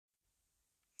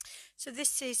So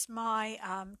this is my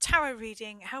tarot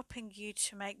reading, helping you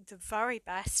to make the very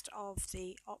best of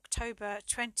the October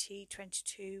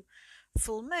 2022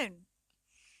 full moon.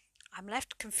 I'm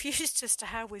left confused as to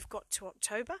how we've got to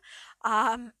October,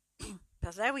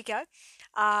 but there we go.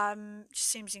 Just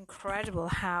seems incredible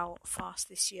how fast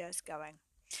this year's going.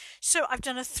 So I've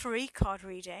done a 3-card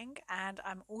reading, and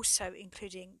I'm also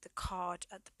including the card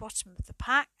at the bottom of the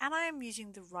pack, and I am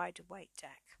using the Rider-Waite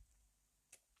deck.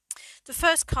 The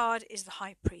first card is the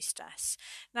High Priestess.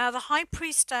 Now, the High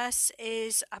Priestess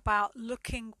is about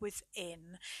looking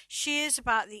within. She is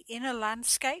about the inner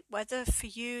landscape, whether for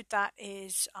you that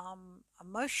is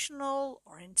emotional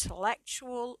or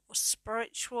intellectual or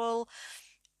spiritual.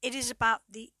 It is about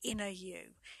the inner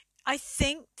you. I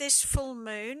think this full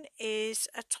moon is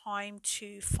a time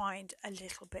to find a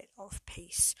little bit of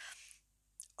peace.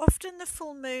 Often the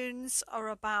full moons are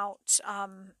about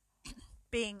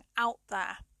being out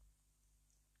there,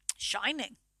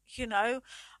 shining,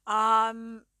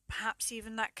 perhaps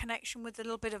even that connection with a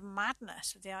little bit of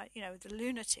madness, the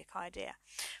lunatic idea.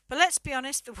 But let's be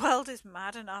honest, the world is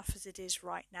mad enough as it is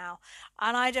right now,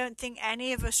 and I don't think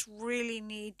any of us really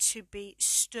need to be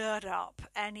stirred up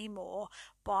anymore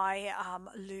by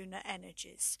lunar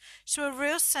energies. So a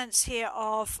real sense here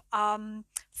of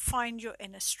find your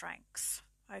inner strength.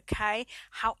 Okay,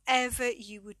 however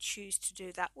you would choose to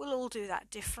do that. We'll all do that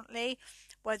differently,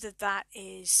 whether that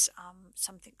is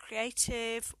something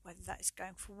creative, whether that is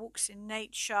going for walks in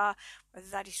nature, whether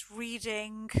that is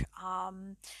reading,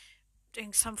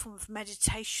 doing some form of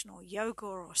meditation or yoga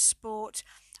or sport.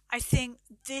 I think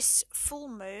this full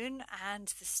moon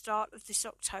and the start of this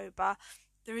October,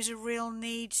 there is a real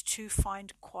need to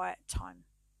find quiet time.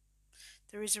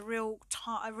 There is a real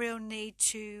need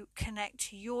to connect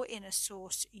to your inner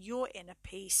source, your inner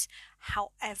peace,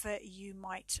 however you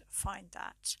might find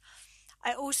that.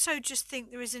 I also just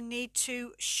think there is a need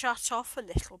to shut off a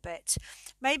little bit.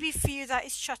 Maybe for you that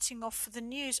is shutting off for the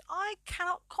news. I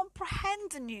cannot comprehend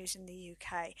the news in the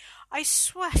UK. I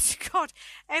swear to God,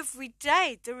 every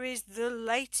day there is the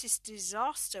latest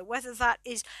disaster, whether that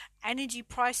is energy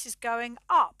prices going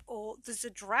up, or there's a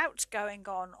drought going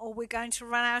on, or we're going to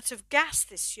run out of gas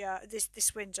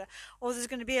this winter, or there's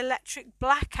going to be electric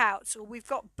blackouts, or we've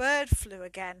got bird flu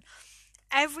again.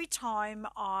 Every time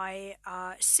I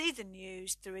see the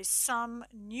news, there is some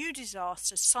new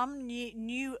disaster, some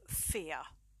new fear.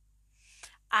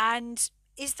 And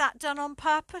is that done on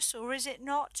purpose or is it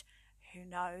not? Who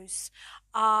knows?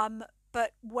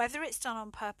 But whether it's done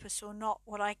on purpose or not,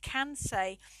 what I can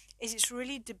say is it's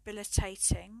really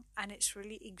debilitating and it's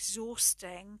really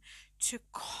exhausting to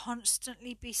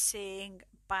constantly be seeing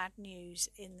bad news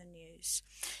in the news.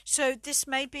 So this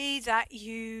may be that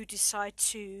you decide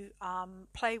to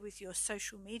play with your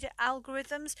social media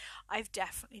algorithms. I've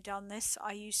definitely done this.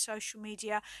 I use social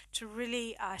media to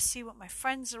really see what my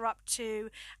friends are up to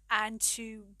and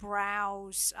to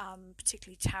browse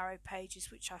particularly tarot pages,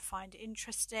 which I find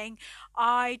interesting.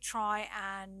 I try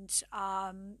and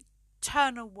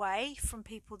turn away from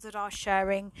people that are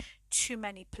sharing too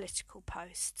many political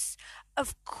posts.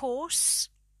 Of course,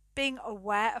 being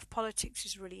aware of politics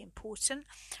is really important.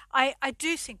 I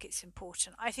do think it's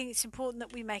important. I think it's important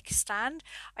that we make a stand.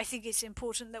 I think it's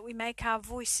important that we make our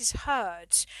voices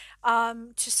heard.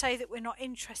 To say that we're not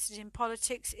interested in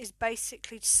politics is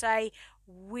basically to say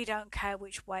we don't care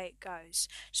which way it goes.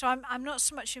 So I'm not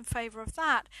so much in favour of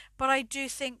that, but I do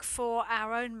think for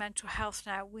our own mental health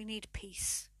now, we need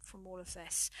peace from all of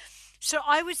this. So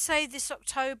I would say this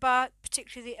October,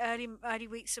 particularly the early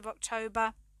weeks of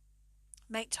October,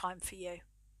 make time for you.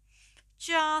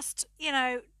 Just,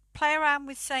 play around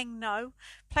with saying no.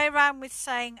 Play around with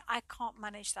saying, I can't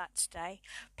manage that today.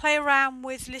 Play around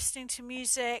with listening to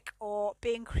music or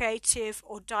being creative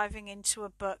or diving into a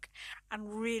book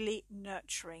and really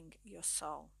nurturing your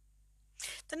soul.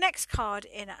 The next card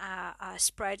in our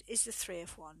spread is the Three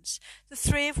of Wands. The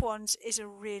Three of Wands is a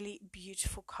really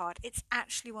beautiful card. It's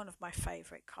actually one of my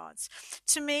favourite cards.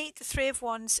 To me, the Three of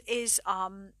Wands is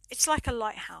it's like a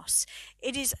lighthouse.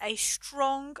 It is a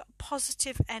strong,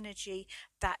 positive energy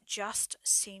that just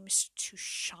seems to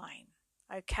shine.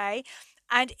 Okay?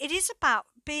 And it is about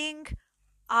being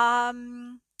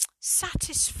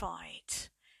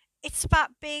satisfied. It's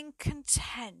about being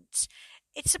content.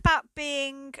 It's about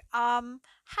being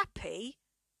happy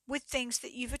with things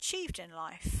that you've achieved in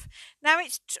life. Now,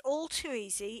 it's all too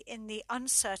easy in the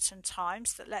uncertain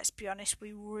times that, let's be honest,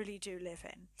 we really do live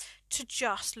in, to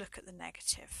just look at the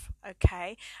negative,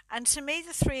 okay? And to me,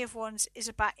 the Three of Wands is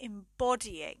about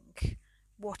embodying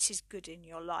what is good in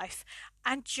your life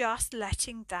and just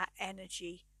letting that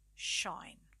energy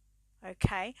shine,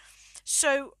 okay?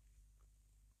 So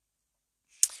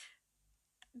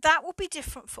that will be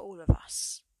different for all of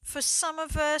us. For some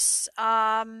of us,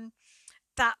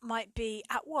 that might be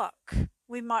at work.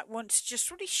 We might want to just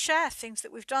really share things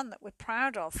that we've done that we're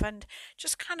proud of and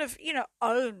just kind of,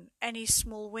 own any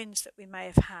small wins that we may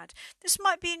have had. This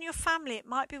might be in your family, it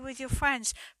might be with your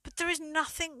friends, but there is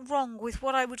nothing wrong with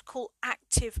what I would call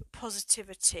active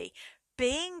positivity.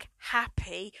 Being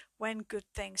happy when good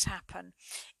things happen.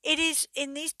 It is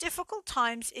in these difficult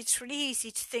times, it's really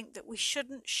easy to think that we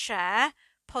shouldn't share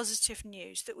positive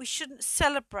news, that we shouldn't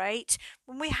celebrate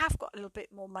when we have got a little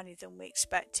bit more money than we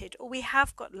expected, or we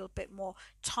have got a little bit more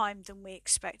time than we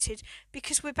expected,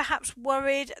 because we're perhaps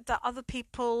worried that other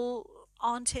people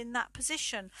aren't in that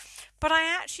position. But I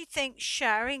actually think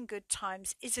sharing good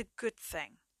times is a good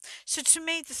thing. So to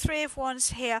me, the Three of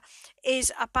Wands here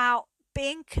is about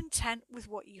being content with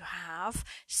what you have,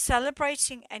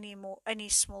 celebrating any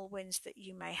small wins that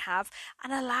you may have,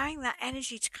 and allowing that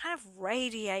energy to kind of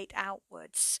radiate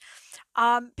outwards.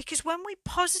 Because when we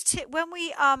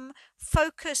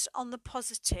focus on the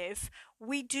positive,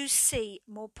 we do see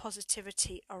more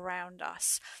positivity around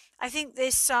us. I think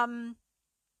this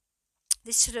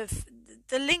sort of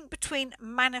the link between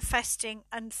manifesting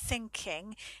and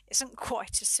thinking isn't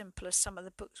quite as simple as some of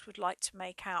the books would like to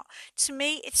make out. To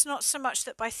me, it's not so much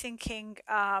that by thinking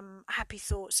happy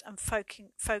thoughts and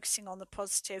focusing on the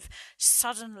positive,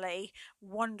 suddenly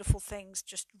wonderful things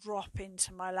just drop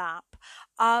into my lap.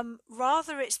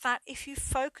 Rather, it's that if you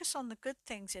focus on the good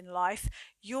things in life,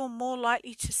 you're more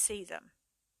likely to see them.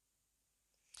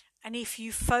 And if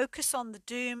you focus on the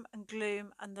doom and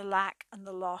gloom and the lack and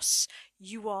the loss,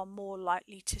 you are more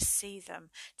likely to see them.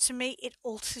 To me, it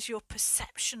alters your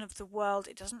perception of the world.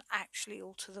 It doesn't actually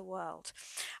alter the world.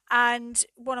 And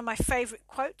one of my favourite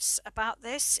quotes about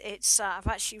this, I'm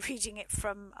actually reading it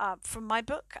from my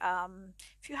book.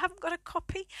 If you haven't got a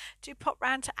copy, do pop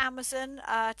round to Amazon,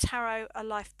 Tarot, A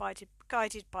Life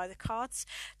Guided by the Cards.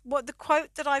 The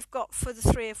quote that I've got for the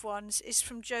Three of Wands is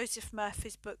from Joseph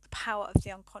Murphy's book, The Power of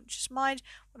the Unconscious Mind,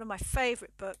 one of my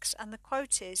favourite books. And the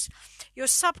quote is, "Your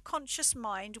subconscious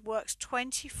mind works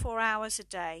 24 hours a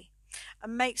day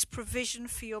and makes provision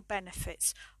for your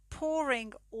benefits,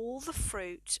 pouring all the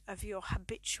fruit of your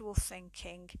habitual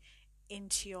thinking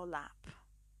into your lap."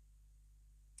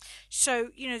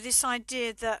 So, this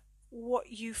idea that what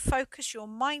you focus your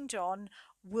mind on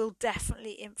will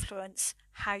definitely influence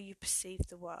how you perceive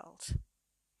the world.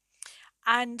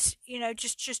 And,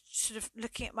 just sort of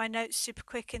looking at my notes super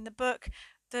quick in the book,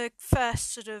 the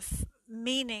first sort of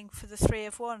meaning for the Three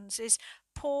of Wands is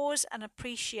pause and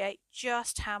appreciate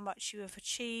just how much you have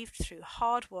achieved through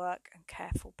hard work and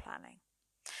careful planning.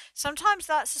 Sometimes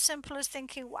that's as simple as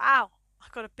thinking, wow,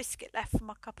 I've got a biscuit left for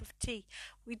my cup of tea.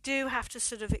 We do have to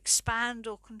sort of expand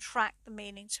or contract the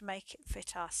meaning to make it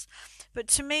fit us. But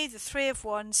to me, the Three of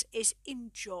Wands is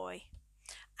enjoy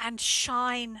and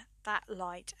shine that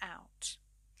light out.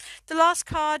 The last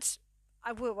card,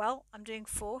 I'm doing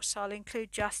 4, so I'll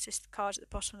include Justice, the card at the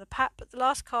bottom of the pack. But the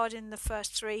last card in the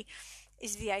first 3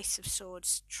 is the Ace of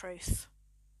Swords, Truth.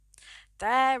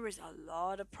 There is a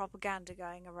lot of propaganda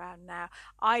going around now.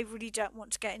 I really don't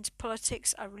want to get into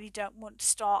politics. I really don't want to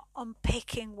start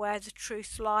unpicking where the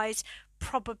truth lies.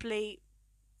 Probably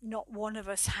not one of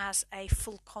us has a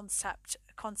full concept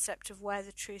of where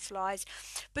the truth lies.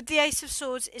 But the Ace of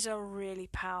Swords is a really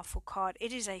powerful card.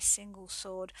 It is a single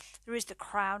sword. There is the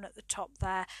crown at the top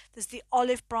there. There's the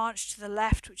olive branch to the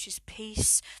left, which is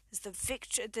peace. There's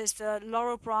the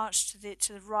laurel branch to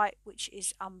the right, which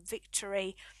is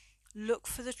victory. Look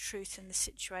for the truth in the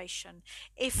situation.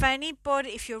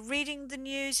 If you're reading the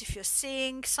news, if you're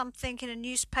seeing something in a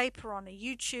newspaper, on a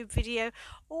YouTube video,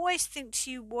 always think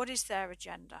to you, what is their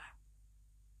agenda?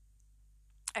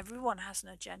 Everyone has an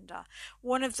agenda.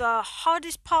 One of the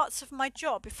hardest parts of my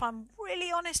job, if I'm really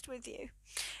honest with you,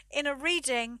 in a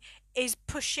reading is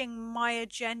pushing my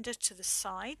agenda to the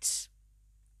side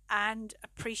and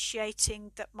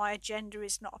appreciating that my agenda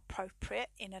is not appropriate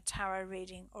in a tarot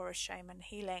reading or a shaman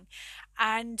healing.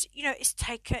 And it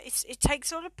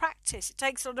takes a lot of practice. It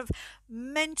takes a lot of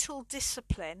mental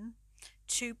discipline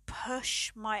to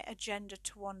push my agenda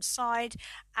to one side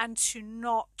and to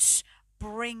not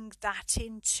bring that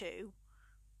into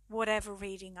whatever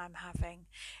reading I'm having.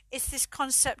 It's this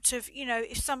concept of,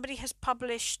 if somebody has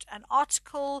published an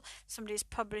article, somebody has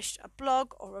published a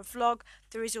blog or a vlog,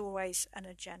 there is always an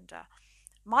agenda.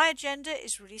 My agenda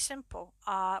is really simple.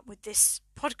 With this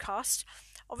podcast,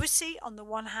 obviously, on the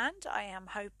one hand, I am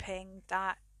hoping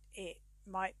that it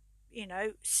might,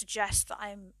 suggest that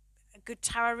I'm a good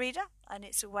tarot reader, and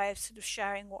it's a way of sort of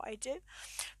sharing what I do.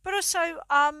 But also,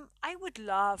 I would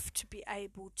love to be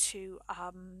able to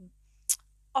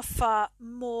offer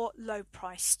more low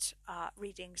priced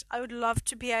readings. I would love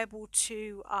to be able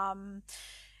to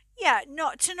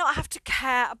not have to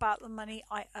care about the money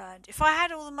I earned. If I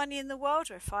had all the money in the world,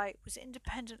 or if I was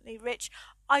independently rich,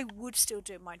 I would still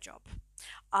do my job.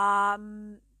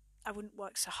 um I wouldn't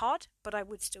work so hard, but I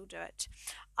would still do it.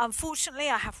 Unfortunately,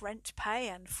 I have rent to pay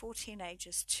and 4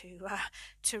 teenagers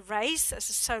to raise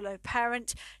as a solo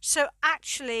parent. So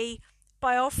actually,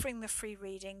 by offering the free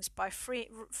readings, by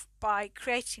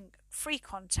creating free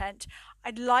content,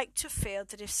 I'd like to feel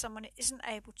that if someone isn't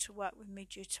able to work with me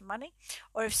due to money,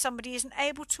 or if somebody isn't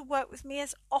able to work with me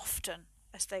as often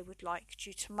as they would like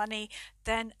due to money,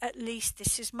 then at least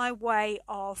this is my way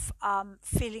of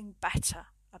feeling better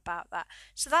about that.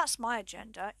 So that's my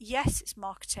agenda. Yes, it's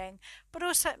marketing, but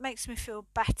also it makes me feel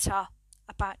better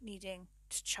about needing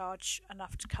to charge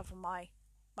enough to cover my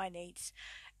needs.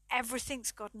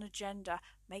 Everything's got an agenda.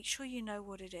 Make sure you know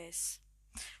what it is.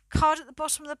 Card at the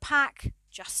bottom of the pack,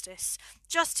 justice.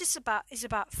 Justice is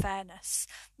about fairness.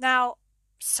 Now,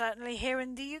 certainly here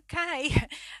in the UK,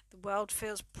 the world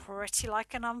feels pretty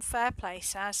like an unfair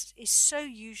place, as is so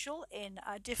usual in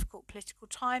difficult political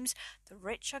times. The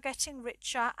rich are getting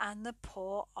richer and the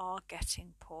poor are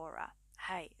getting poorer.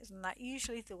 Hey, isn't that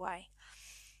usually the way?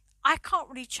 I can't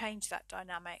really change that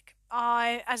dynamic.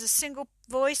 As a single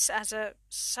voice, I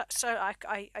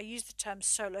use the term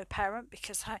solo parent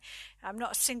because I'm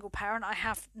not a single parent. I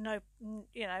have no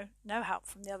help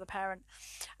from the other parent.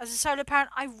 As a solo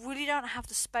parent, I really don't have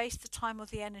the space, the time, or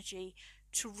the energy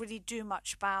to really do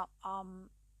much about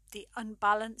the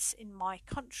unbalance in my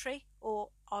country, or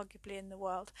arguably in the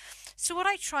world. So what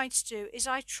I try to do is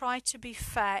I try to be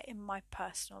fair in my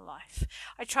personal life.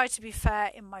 I try to be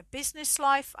fair in my business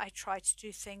life. I try to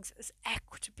do things as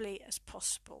equitably as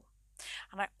possible.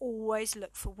 And I always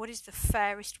look for what is the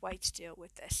fairest way to deal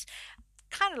with this.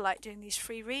 Kind of like doing these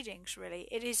free readings, really.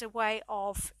 It is a way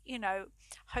of,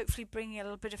 hopefully bringing a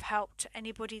little bit of help to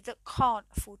anybody that can't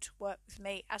afford to work with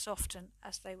me as often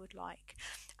as they would like.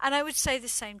 And I would say the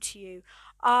same to you.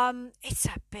 It's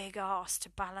a big ask to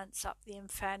balance up the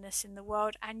unfairness in the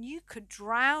world, and you could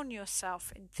drown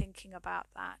yourself in thinking about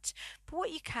that. But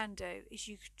what you can do is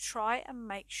you could try and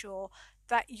make sure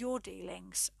that your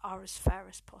dealings are as fair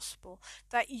as possible,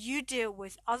 that you deal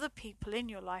with other people in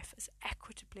your life as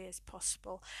equitably as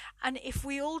possible. And if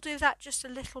we all do that just a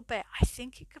little bit, I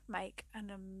think it could make an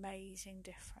amazing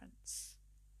difference.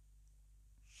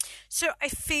 So I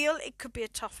feel it could be a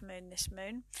tough moon, this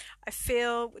moon. I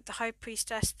feel with the High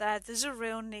Priestess there's a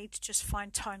real need to just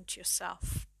find time to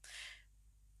yourself.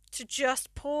 To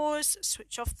just pause,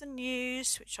 switch off the news,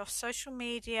 switch off social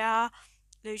media,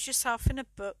 lose yourself in a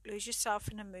book, lose yourself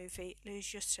in a movie,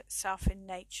 lose yourself in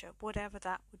nature, whatever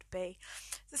that would be.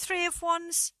 The Three of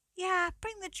Wands,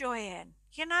 bring the joy in.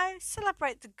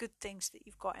 Celebrate the good things that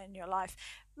you've got in your life.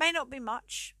 May not be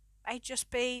much, may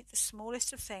just be the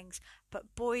smallest of things,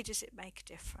 but boy, does it make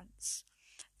a difference.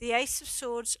 The Ace of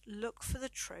Swords, look for the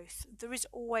truth. There is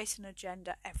always an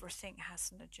agenda. Everything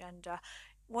has an agenda.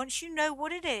 Once you know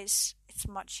what it is, it's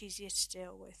much easier to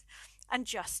deal with. And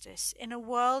justice. In a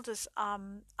world as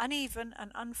uneven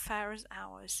and unfair as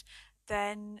ours,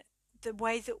 then the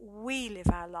way that we live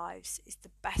our lives is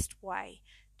the best way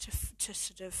to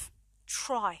sort of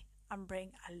try and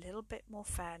bring a little bit more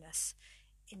fairness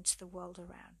into the world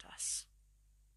around us.